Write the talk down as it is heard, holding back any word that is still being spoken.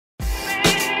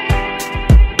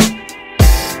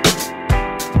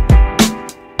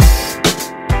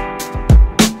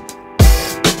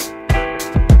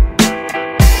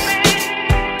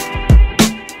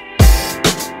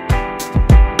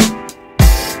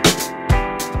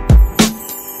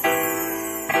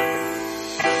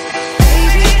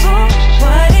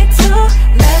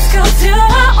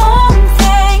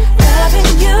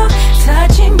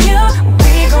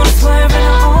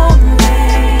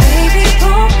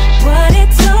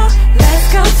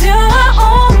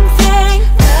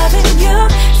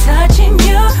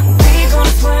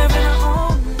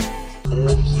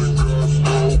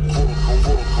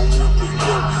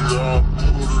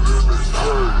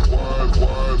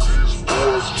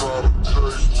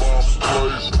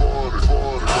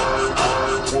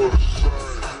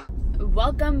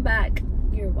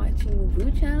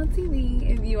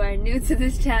new to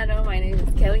this channel, my name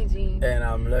is Kelly Jean. And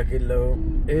I'm Lucky Luke.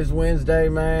 It's Wednesday,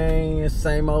 man. It's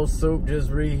same old soup, just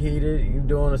reheated. You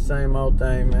doing the same old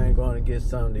thing, man. Going to get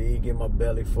something to eat, get my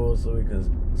belly full so we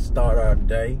can start our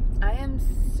day. I am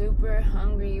super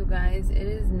hungry, you guys. It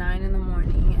is 9 in the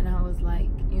morning, and I was like,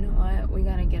 you know what? We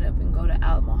gotta get up and go to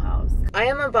Alamo House. I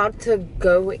am about to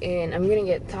go in. I'm gonna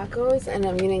get tacos, and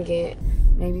I'm gonna get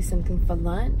maybe something for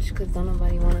lunch because don't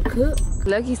nobody want to cook.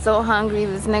 Lucky's so hungry.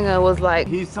 This nigga was like,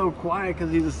 he's so quiet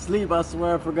because he's asleep. I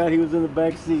swear I forgot he was in the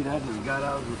back seat. I just got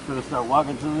out and was gonna start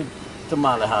walking to the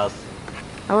tamale house.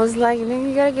 I was like, nigga,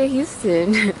 you gotta get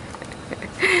Houston.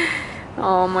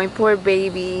 Oh, my poor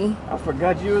baby. I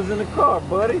forgot you was in the car,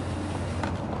 buddy.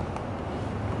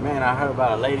 Man, I heard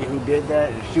about a lady who did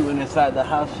that. She went inside the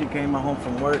house. She came home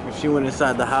from work and she went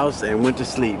inside the house and went to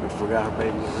sleep and forgot her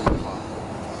baby was in the car.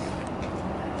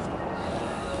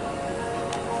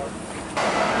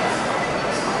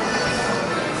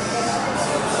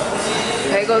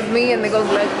 There goes me and there goes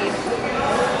Lucky.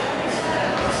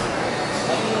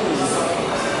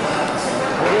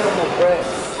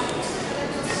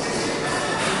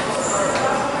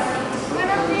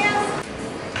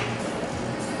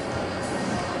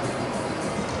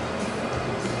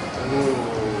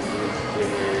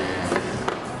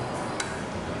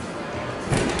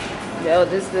 Yo,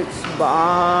 this looks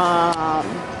bomb.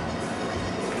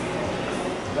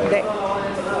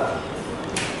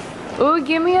 Ooh,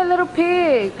 give me a little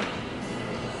pig.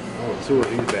 Oh, two of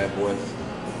these bad boys.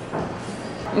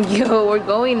 Yo, we're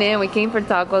going in. We came for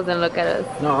tacos and look at us.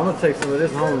 No, I'm gonna take some of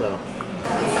this home though.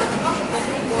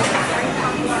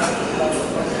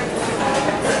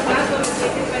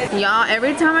 Y'all,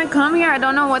 every time I come here, I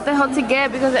don't know what the hell to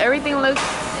get because everything looks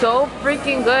so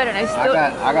freaking good, and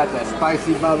I got that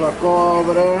spicy barbacoa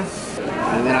over there,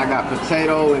 and then I got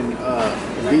potato and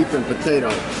beef and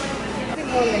potato.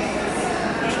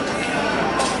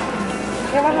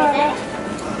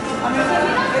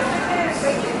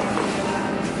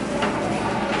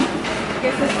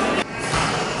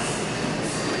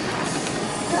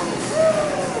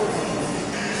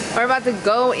 We're about to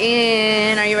go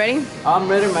in. Are you ready? I'm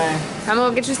ready, man. I'm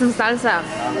gonna get you some salsa.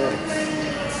 I'm ready.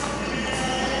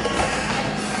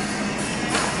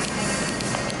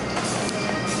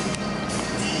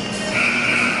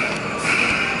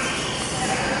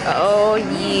 Oh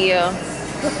yeah,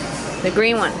 the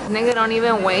green one. Nigga don't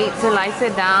even wait till I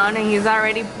sit down and he's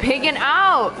already pigging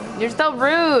out. You're so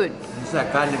rude. Is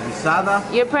that carne guisada?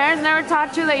 Your parents never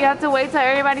taught you that you have to wait till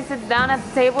everybody sits down at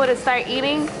the table to start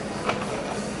eating?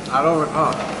 I don't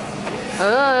recall.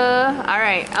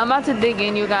 Alright, I'm about to dig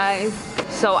in, you guys.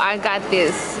 So I got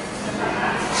this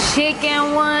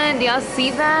chicken one. Do y'all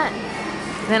see that?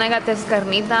 Then I got this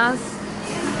carnitas.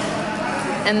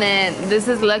 And then this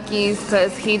is Lucky's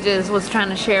because he just was trying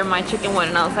to share my chicken one,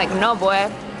 and I was like, no, boy.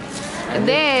 And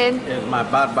then it's my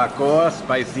barbacoa,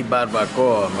 spicy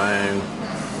barbacoa, man.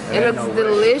 It looks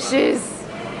delicious.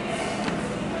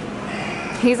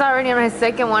 He's already on my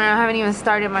second one, and I haven't even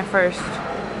started my first.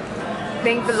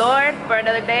 Thank the Lord for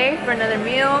another day, for another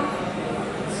meal.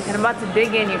 And I'm about to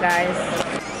dig in, you guys.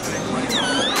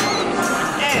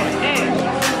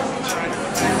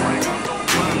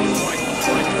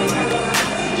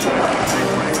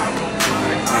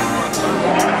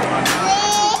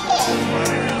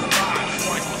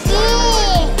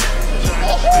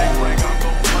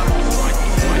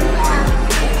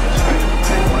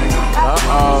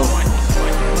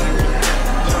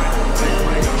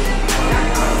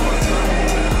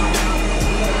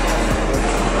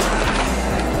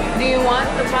 Do you want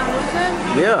the pan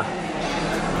dulce? Yeah.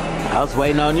 I was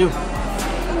waiting on you.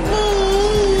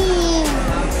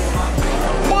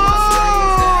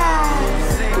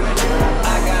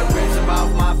 I got rich about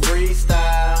my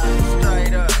freestyle.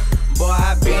 Straight up. Boy,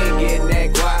 I been getting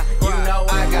that guap. You know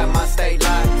I got my state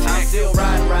lock. I'm still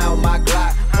riding around my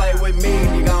Glock. Play with me,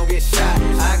 you gon' get shot.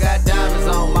 I got diamonds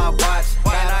on my watch,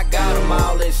 and I got them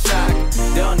all in shock.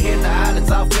 Done hit the islands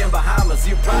off in Bahamas.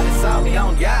 You probably saw me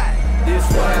on yacht. This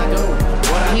what I do.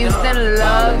 Houston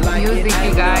loves music,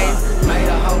 you guys. Made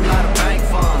a whole lot of bank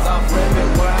funds off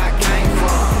living where I came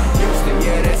from. Houston,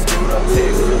 yeah, that's screwed up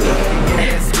Texas. Yeah,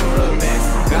 that's screwed up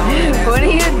Mexico. What are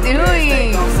you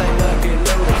doing?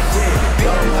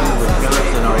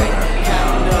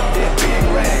 Counting up that big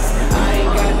racks. I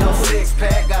ain't got no six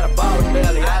pack, got a baller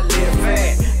belly. I live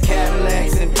fat.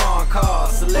 Cadillacs and foreign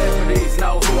cars. Celebrities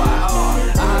know who I are.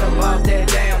 I done bought that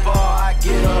damn bar. I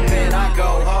get up and I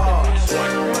go hard.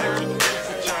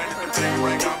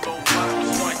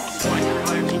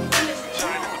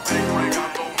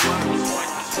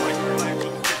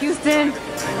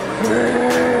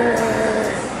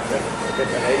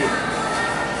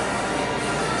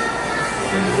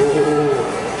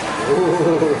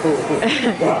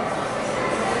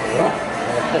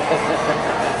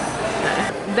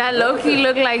 That low-key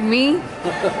look like me,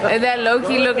 and that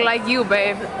low-key look like you,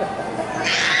 babe.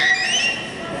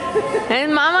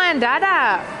 And Mama and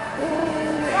Dada.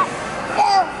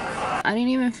 I didn't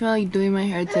even feel like doing my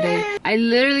hair today. I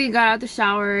literally got out the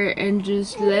shower and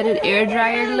just let it air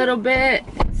dry a little bit.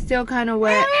 It's still kind of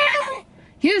wet.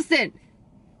 Houston!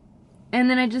 And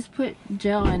then I just put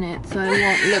gel in it so it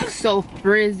won't look so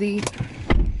frizzy.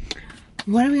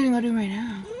 What are we gonna go do right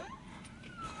now?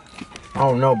 I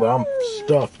don't know, but I'm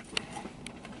stuffed.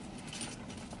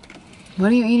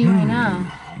 What are you eating right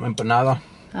now? Empanada.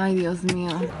 Ay, Dios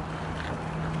mío.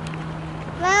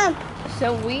 Mom.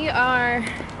 So we are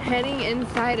heading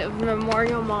inside of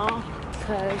Memorial Mall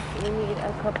because we need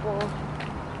a couple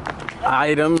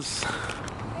items.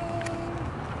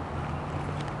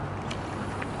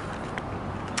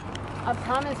 I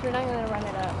promise we're not gonna run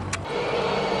it up.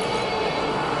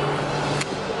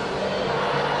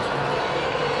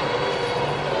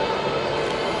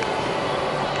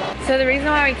 So the reason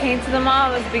why we came to the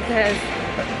mall was because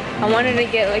I wanted to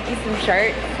get Lucky some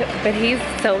shirts, but he's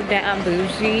so damn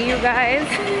bougie, you guys.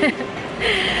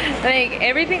 Like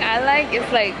everything I like is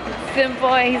like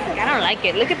simple, and he's like, I don't like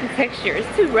it. Look at the texture,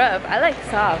 it's too rough. I like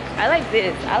soft. I like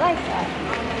this. I like that.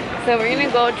 So we're gonna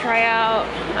go try out,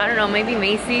 I don't know, maybe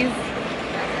Macy's.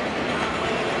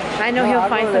 I know he'll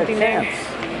find something there.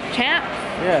 Champs?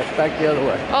 Yeah, it's back the other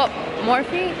way. Oh,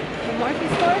 Morphe? The Morphe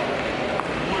store?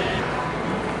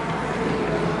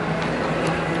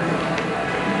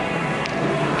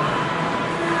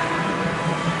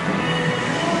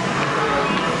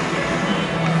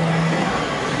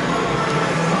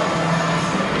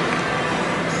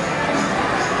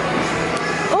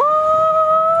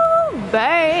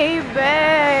 Baby,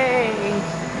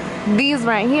 these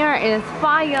right here is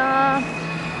fire.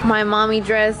 My mommy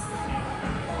dress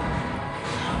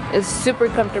is super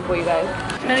comfortable, you guys.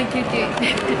 Very cute.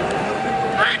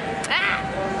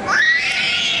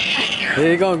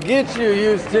 They're gonna get you,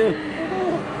 Houston.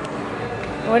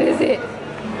 What is it?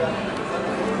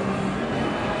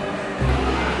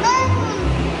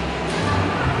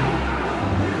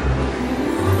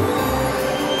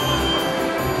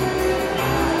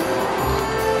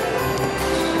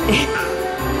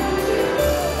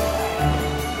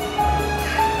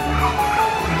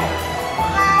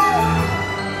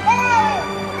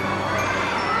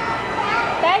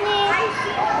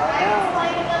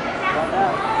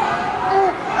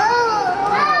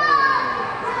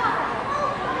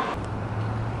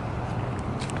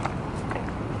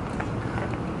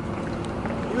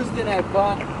 Houston had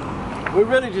fun. We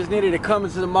really just needed to come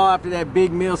into the mall after that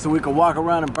big meal so we could walk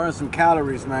around and burn some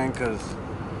calories, man,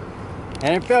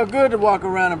 and it felt good to walk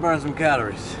around and burn some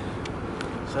calories.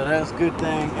 So that's a good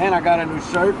thing. And I got a new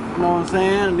shirt, you know what I'm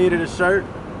saying? I needed a shirt.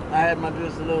 I had my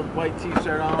just a little white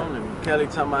t-shirt on, and Kelly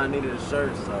told me I needed a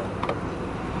shirt, so.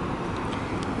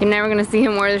 You're never gonna see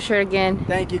him wear the shirt again.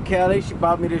 Thank you, Kelly. She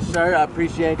bought me this shirt. I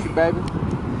appreciate you, baby.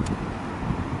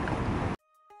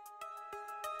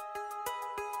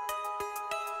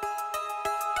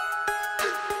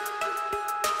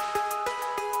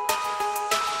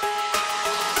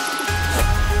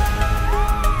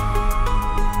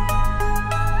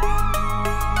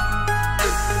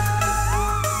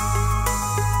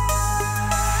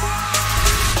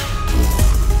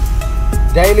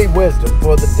 Daily wisdom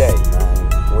for the day,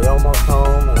 man. We almost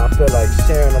home, and I feel like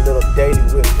sharing a little daily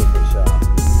wisdom with y'all.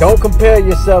 Don't compare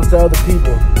yourself to other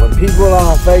people. When people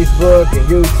are on Facebook and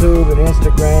YouTube and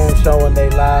Instagram showing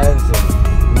their lives,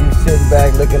 and you sitting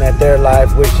back looking at their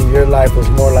life, wishing your life was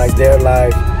more like their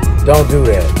life, don't do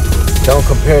that. Don't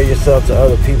compare yourself to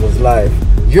other people's life.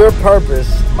 Your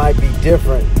purpose might be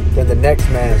different than the next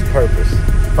man's purpose.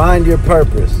 Find your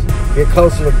purpose. Get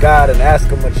closer to God and ask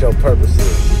Him what your purpose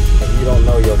is. You don't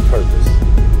know your purpose.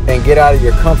 And get out of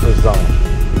your comfort zone,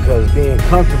 because being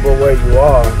comfortable where you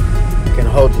are can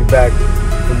hold you back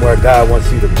from where God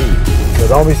wants you to be. So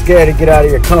don't be scared to get out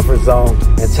of your comfort zone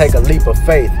and take a leap of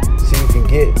faith so you can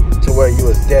get to where you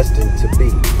was destined to be.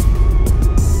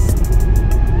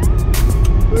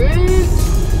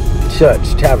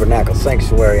 Church, Tabernacle,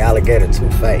 Sanctuary, Alligator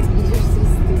Touffet.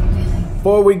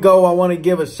 Before we go, I want to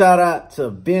give a shout out to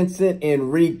Vincent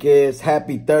Enriquez.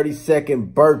 Happy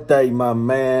 32nd birthday, my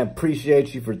man.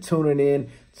 Appreciate you for tuning in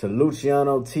to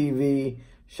Luciano TV.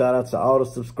 Shout out to all the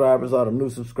subscribers, all the new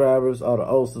subscribers, all the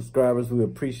old subscribers. We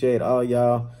appreciate all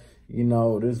y'all. You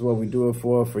know, this is what we do it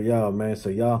for y'all, man. So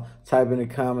y'all type in the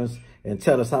comments and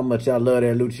tell us how much y'all love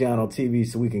that Luciano TV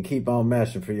so we can keep on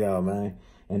mashing for y'all, man.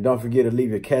 And don't forget to leave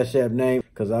your Cash App name,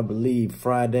 because I believe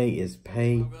Friday is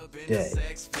payday.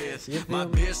 My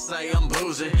bitch say I'm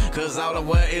bougie, cause all I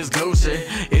wear is Gucci.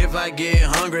 If I get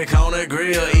hungry, on the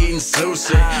grill eating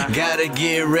sushi. Gotta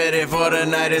get ready for the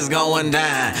night is going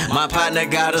down. My partner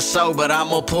got a show, but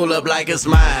I'ma pull up like it's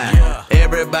mine.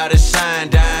 Everybody shine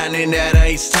down in that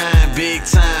H-time. Big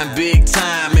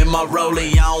time, in my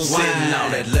rollie on wine. Sitting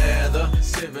on that leather,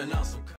 sipping on some